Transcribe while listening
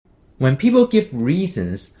When people give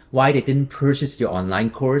reasons why they didn't purchase your online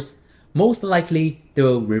course, most likely they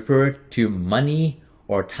will refer to money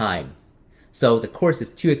or time. So the course is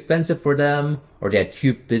too expensive for them or they're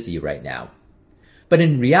too busy right now. But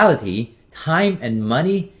in reality, time and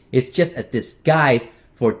money is just a disguise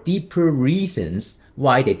for deeper reasons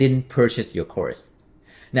why they didn't purchase your course.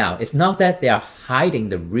 Now, it's not that they are hiding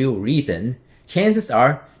the real reason. Chances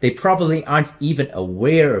are they probably aren't even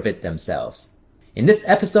aware of it themselves. In this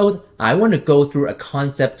episode, I want to go through a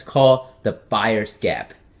concept called the buyer's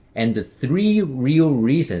gap and the 3 real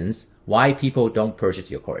reasons why people don't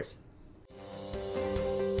purchase your course.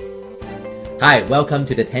 Hi, welcome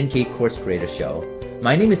to the 10K Course Creator Show.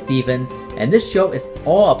 My name is Steven, and this show is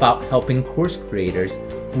all about helping course creators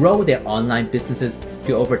grow their online businesses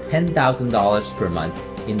to over $10,000 per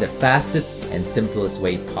month in the fastest and simplest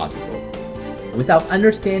way possible. Without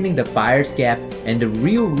understanding the buyer's gap and the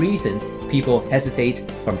real reasons people hesitate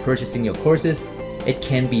from purchasing your courses, it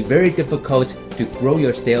can be very difficult to grow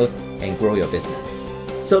your sales and grow your business.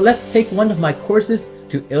 So let's take one of my courses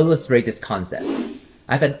to illustrate this concept.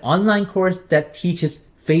 I have an online course that teaches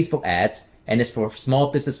Facebook ads and is for small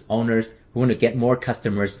business owners who want to get more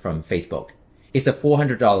customers from Facebook. It's a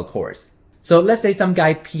 $400 course. So let's say some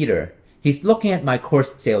guy, Peter, he's looking at my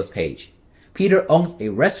course sales page. Peter owns a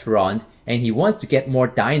restaurant and he wants to get more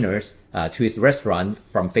diners to his restaurant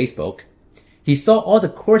from Facebook. He saw all the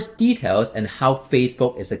course details and how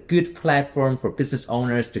Facebook is a good platform for business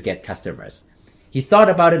owners to get customers. He thought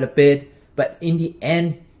about it a bit, but in the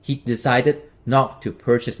end, he decided not to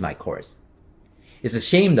purchase my course. It's a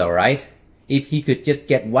shame though, right? If he could just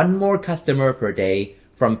get one more customer per day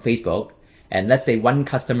from Facebook, and let's say one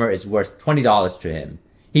customer is worth $20 to him,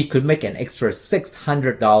 he could make an extra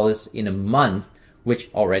 $600 in a month, which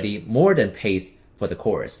already more than pays for the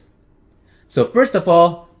course. So first of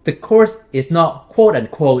all, the course is not quote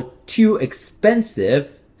unquote too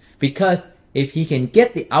expensive, because if he can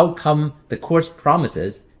get the outcome the course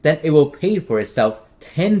promises, then it will pay for itself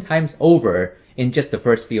 10 times over in just the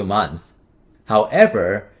first few months.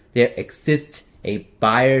 However, there exists a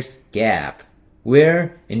buyer's gap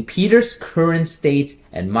where in Peter's current state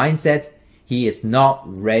and mindset, he is not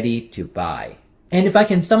ready to buy. And if I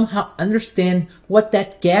can somehow understand what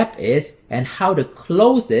that gap is and how to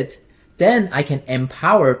close it, then I can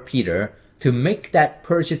empower Peter to make that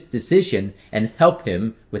purchase decision and help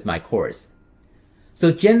him with my course.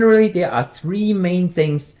 So generally, there are 3 main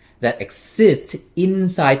things that exist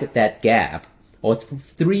inside that gap, or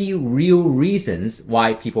 3 real reasons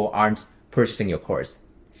why people aren't purchasing your course.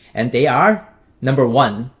 And they are, number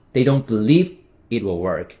 1, they don't believe it will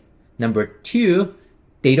work. Number 2,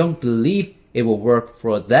 they don't believe it will work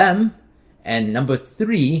for them. And number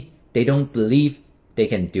 3, they don't believe they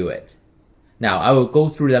can do it. Now, I will go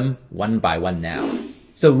through them one by one now.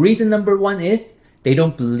 So reason number 1 is they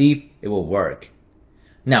don't believe it will work.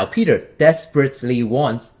 Now, Peter desperately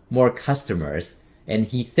wants more customers, and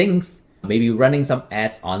he thinks maybe running some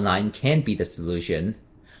ads online can be the solution,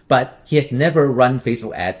 but he has never run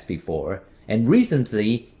Facebook ads before. And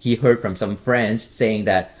recently, he heard from some friends saying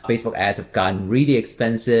that Facebook ads have gotten really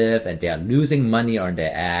expensive and they are losing money on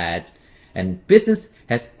their ads. And business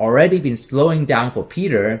has already been slowing down for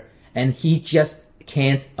Peter, and he just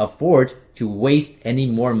can't afford to waste any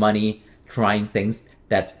more money trying things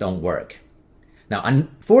that don't work. Now,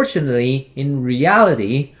 unfortunately, in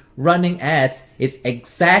reality, running ads is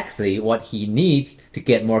exactly what he needs to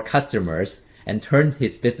get more customers and turn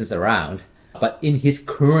his business around. But in his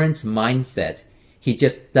current mindset, he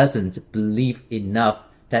just doesn't believe enough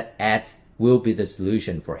that ads will be the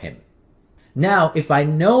solution for him. Now, if I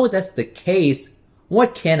know that's the case,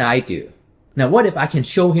 what can I do? Now, what if I can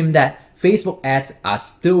show him that Facebook ads are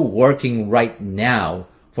still working right now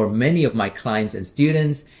for many of my clients and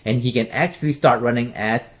students, and he can actually start running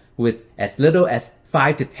ads with as little as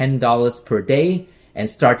 $5 to $10 per day and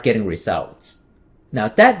start getting results? Now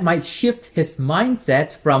that might shift his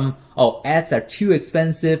mindset from, ads are too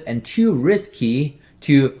expensive and too risky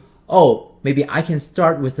to, maybe I can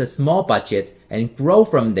start with a small budget and grow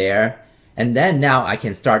from there. And then now I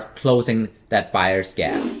can start closing that buyer's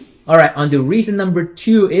gap. Alright, on to reason number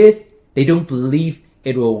 2 is they don't believe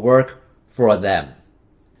it will work for them.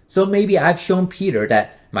 So maybe I've shown Peter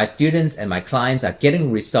that my students and my clients are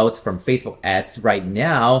getting results from Facebook ads right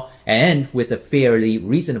now and with a fairly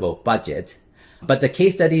reasonable budget. But the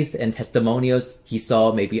case studies and testimonials he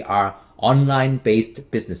saw maybe are online-based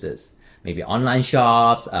businesses, maybe online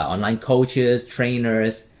shops, online coaches,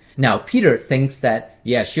 trainers. Now, Peter thinks that,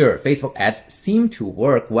 yeah, sure, Facebook ads seem to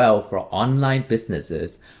work well for online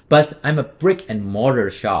businesses, but I'm a brick and mortar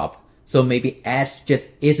shop, so maybe ads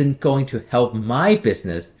just isn't going to help my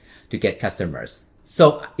business to get customers.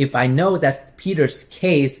 So if I know that's Peter's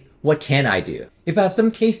case, what can I do? If I have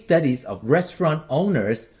some case studies of restaurant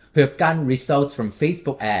owners who have gotten results from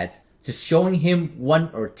Facebook ads, just showing him one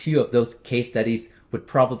or two of those case studies would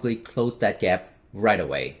probably close that gap right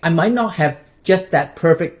away. I might not have just that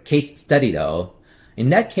perfect case study though. In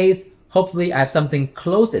that case, hopefully I have something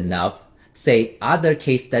close enough, say other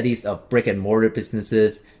case studies of brick and mortar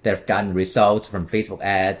businesses that have gotten results from Facebook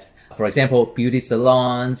ads. For example, beauty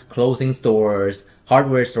salons, clothing stores,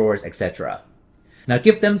 hardware stores, etc. Now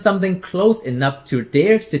give them something close enough to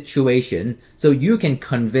their situation so you can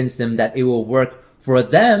convince them that it will work for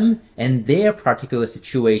them and their particular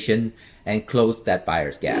situation and close that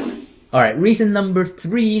buyer's gap. Alright, reason number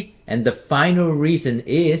 3 and the final reason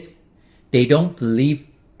is they don't believe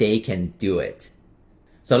they can do it.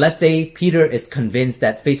 So let's say Peter is convinced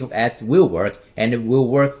that Facebook ads will work and it will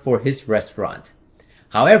work for his restaurant.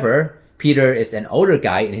 However, Peter is an older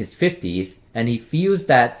guy in his 50s and he feels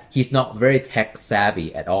that he's not very tech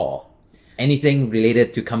savvy at all. Anything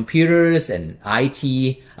related to computers and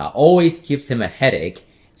IT always gives him a headache.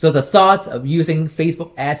 So the thought of using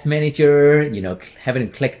Facebook Ads Manager, having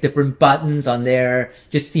to click different buttons on there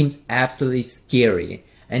just seems absolutely scary.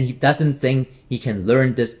 And he doesn't think he can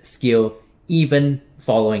learn this skill even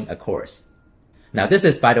following a course. Now this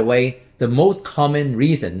is, by the way, the most common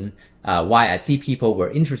reason why I see people were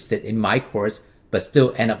interested in my course but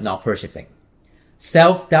still end up not purchasing.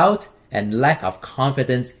 Self-doubt and lack of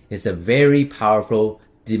confidence is a very powerful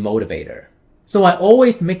demotivator. So I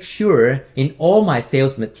always make sure in all my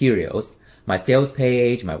sales materials, my sales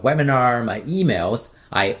page, my webinar, my emails,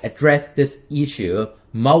 I address this issue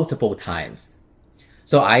multiple times.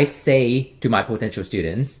 So I say to my potential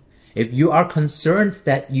students, if you are concerned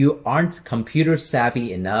that you aren't computer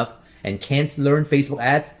savvy enough and can't learn Facebook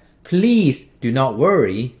ads, please do not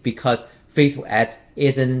worry because Facebook ads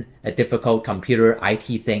isn't a difficult computer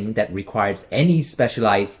IT thing that requires any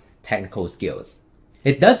specialized technical skills.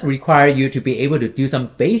 It does require you to be able to do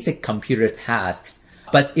some basic computer tasks.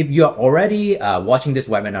 But if you're already watching this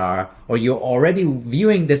webinar or you're already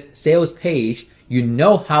viewing this sales page, you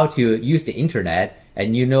know how to use the internet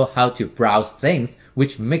and you know how to browse things,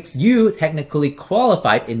 which makes you technically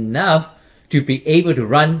qualified enough to be able to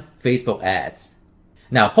run Facebook ads.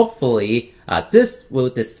 Now, hopefully, this will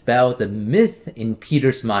dispel the myth in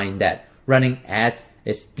Peter's mind that running ads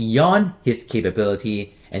is beyond his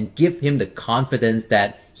capability and give him the confidence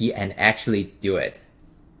that he can actually do it.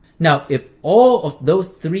 Now, if all of those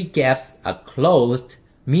 3 gaps are closed,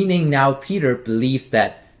 meaning now Peter believes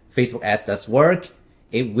that Facebook ads does work,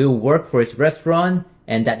 it will work for his restaurant,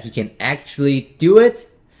 and that he can actually do it,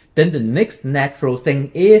 then the next natural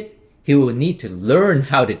thing is he will need to learn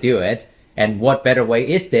how to do it. And what better way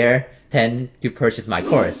is there than to purchase my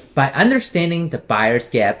course? By understanding the buyer's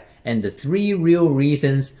gap and the 3 real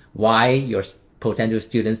reasons why your potential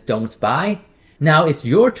students don't buy, now it's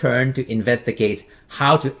your turn to investigate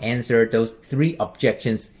how to answer those 3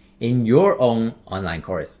 objections in your own online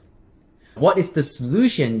course. What is the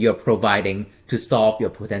solution you're providing to solve your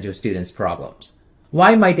potential students' problems?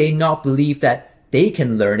 Why might they not believe that they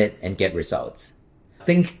can learn it and get results?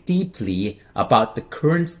 Think deeply about the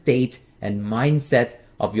current state and mindset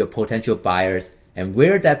of your potential buyers and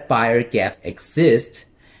where that buyer gap exists,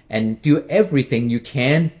 and do everything you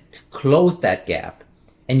can to close that gap.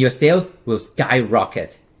 And your sales will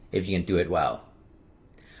skyrocket if you can do it well.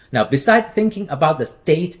 Now, besides thinking about the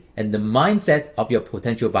state and the mindset of your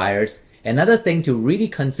potential buyers, another thing to really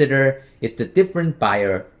consider is the different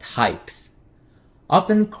buyer types.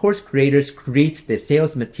 Often course creators create their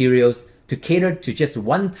sales materials to cater to just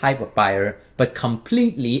one type of buyer, but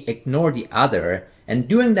completely ignore the other, and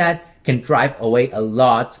doing that can drive away a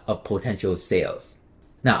lot of potential sales.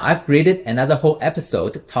 Now, I've created another whole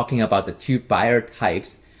episode talking about the 2 buyer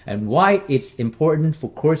types and why it's important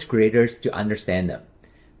for course creators to understand them.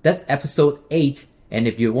 That's episode 8, and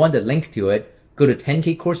if you want the link to it, go to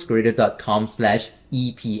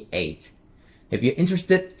 10kcoursecreator.com/EP8. If you're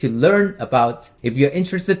interested to learn about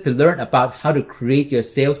how to create your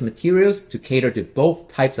sales materials to cater to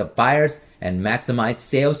both types of buyers and maximize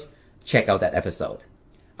sales, check out that episode.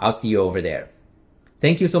 I'll see you over there.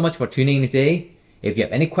 Thank you so much for tuning in today. If you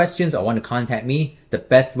have any questions or want to contact me, the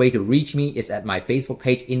best way to reach me is at my Facebook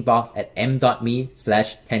page inbox at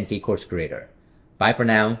m.me/10kcoursecreator. Bye for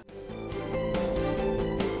now.